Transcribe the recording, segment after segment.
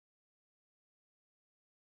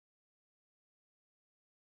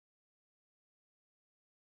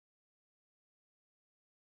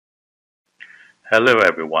Hello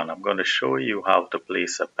everyone, I'm going to show you how to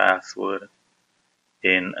place a password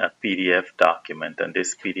in a PDF document, and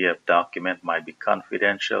this PDF document might be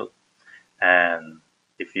confidential, and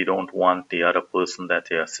if you don't want the other person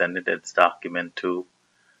that you're sending this document to,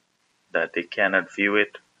 that they cannot view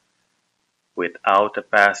it without a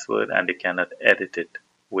password and they cannot edit it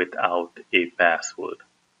without a password.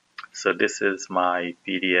 So this is my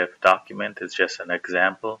PDF document. It's just an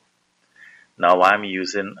example. Now I'm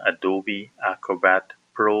using Adobe Acrobat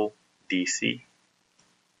Pro DC.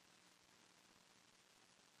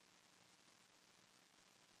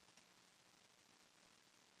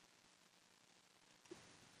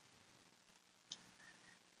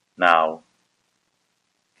 Now,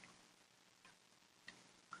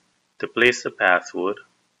 to place the password,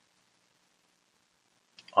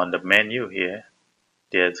 on the menu here,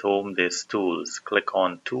 there's Home, there's Tools. Click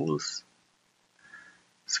on Tools,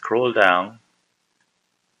 scroll down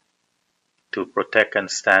to Protect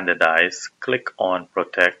and Standardize. Click on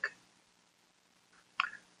Protect.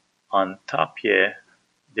 On top here,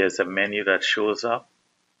 there's a menu that shows up.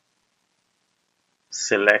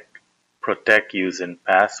 Select Protect using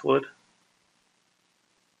password.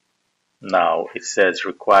 Now it says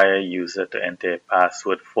require user to enter a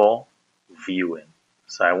password for viewing.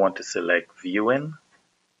 So I want to select viewing.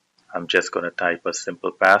 I'm just going to type a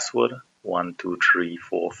simple password,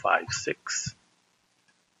 123456.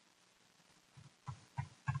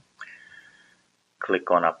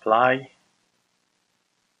 Click on apply.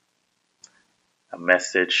 A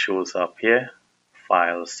message shows up here.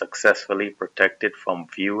 File successfully protected from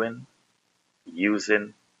viewing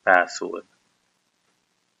using password.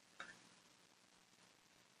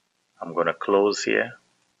 I'm going to close here.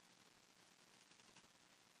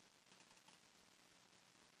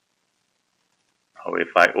 Now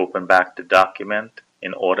if I open back the document,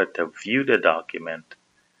 in order to view the document,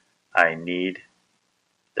 I need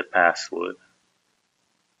the password.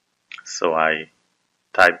 So I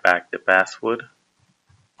type back the password.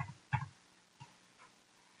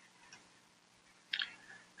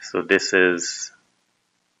 So this is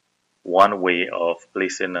one way of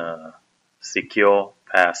placing a secure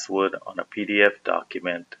password on a PDF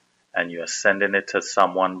document, and you are sending it to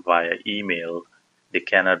someone via email. They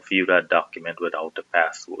cannot view that document without a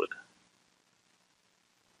password.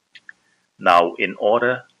 Now, in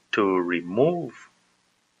order to remove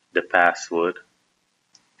the password,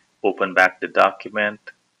 open back the document,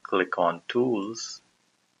 click on Tools.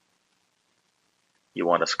 You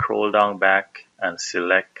want to scroll down back and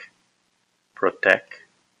select Protect.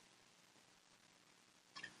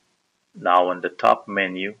 Now on the top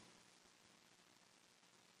menu,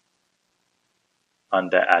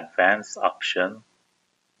 under Advanced option,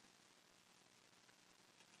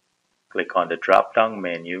 click on the drop-down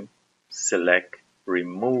menu, select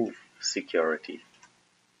Remove Security.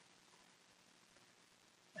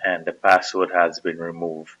 And the password has been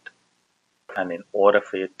removed. And in order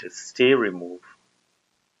for it to stay removed,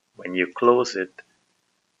 when you close it,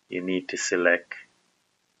 you need to select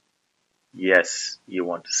Yes, you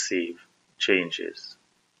want to save changes.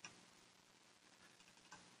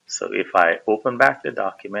 So if I open back the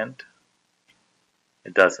document,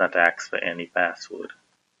 it does not ask for any password.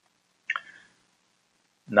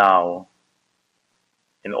 Now,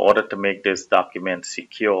 in order to make this document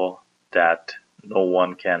secure that no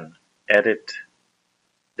one can edit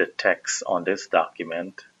the text on this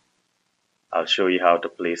document, I'll show you how to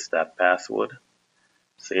place that password.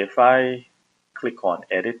 So if I click on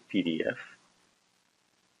Edit PDF,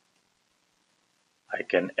 I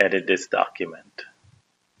can edit this document.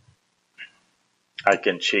 I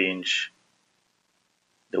can change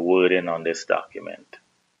the wording on this document.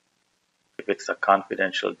 If it's a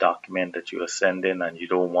confidential document that you are sending and you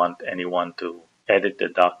don't want anyone to edit the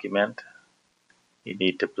document, you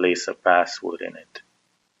need to place a password in it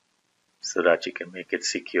so that you can make it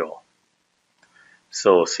secure.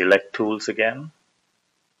 So select Tools again,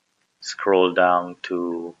 scroll down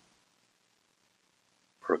to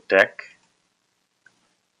Protect,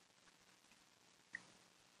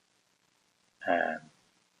 and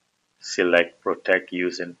select Protect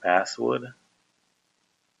using password.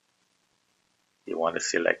 You want to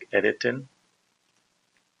select Editing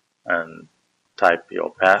and type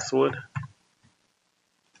your password.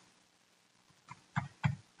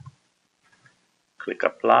 Click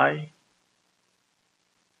Apply,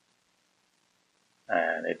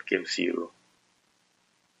 and it gives you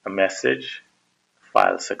a message,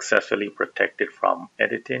 file successfully protected from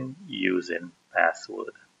editing using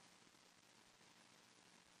password.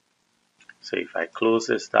 So if I close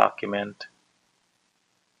this document,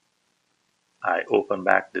 I open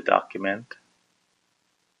back the document,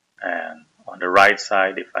 and On the right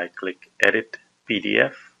side, if I click Edit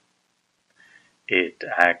PDF, it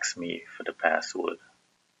asks me for the password.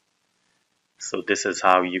 So this is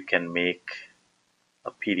how you can make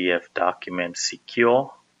a PDF document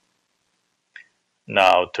secure.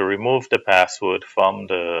 Now, to remove the password from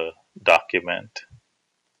the document,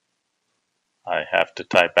 I have to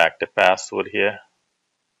type back the password here.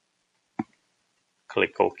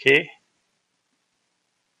 Click OK.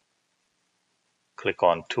 Click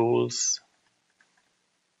on Tools,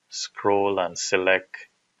 scroll and select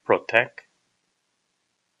Protect.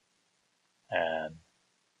 And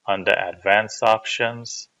under Advanced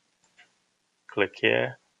Options, click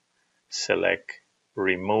here, select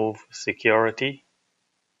Remove Security.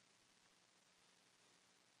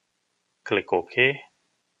 Click OK.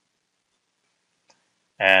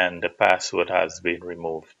 And the password has been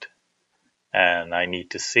removed. And I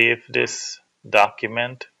need to save this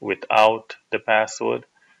document without the password.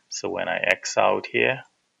 So when I X out here,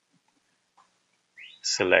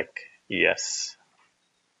 select Yes.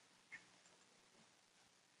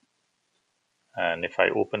 And if I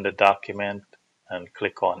open the document and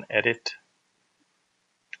click on Edit,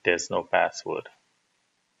 there's no password.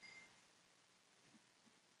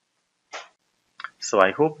 So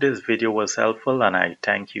I hope this video was helpful and I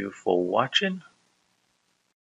thank you for watching.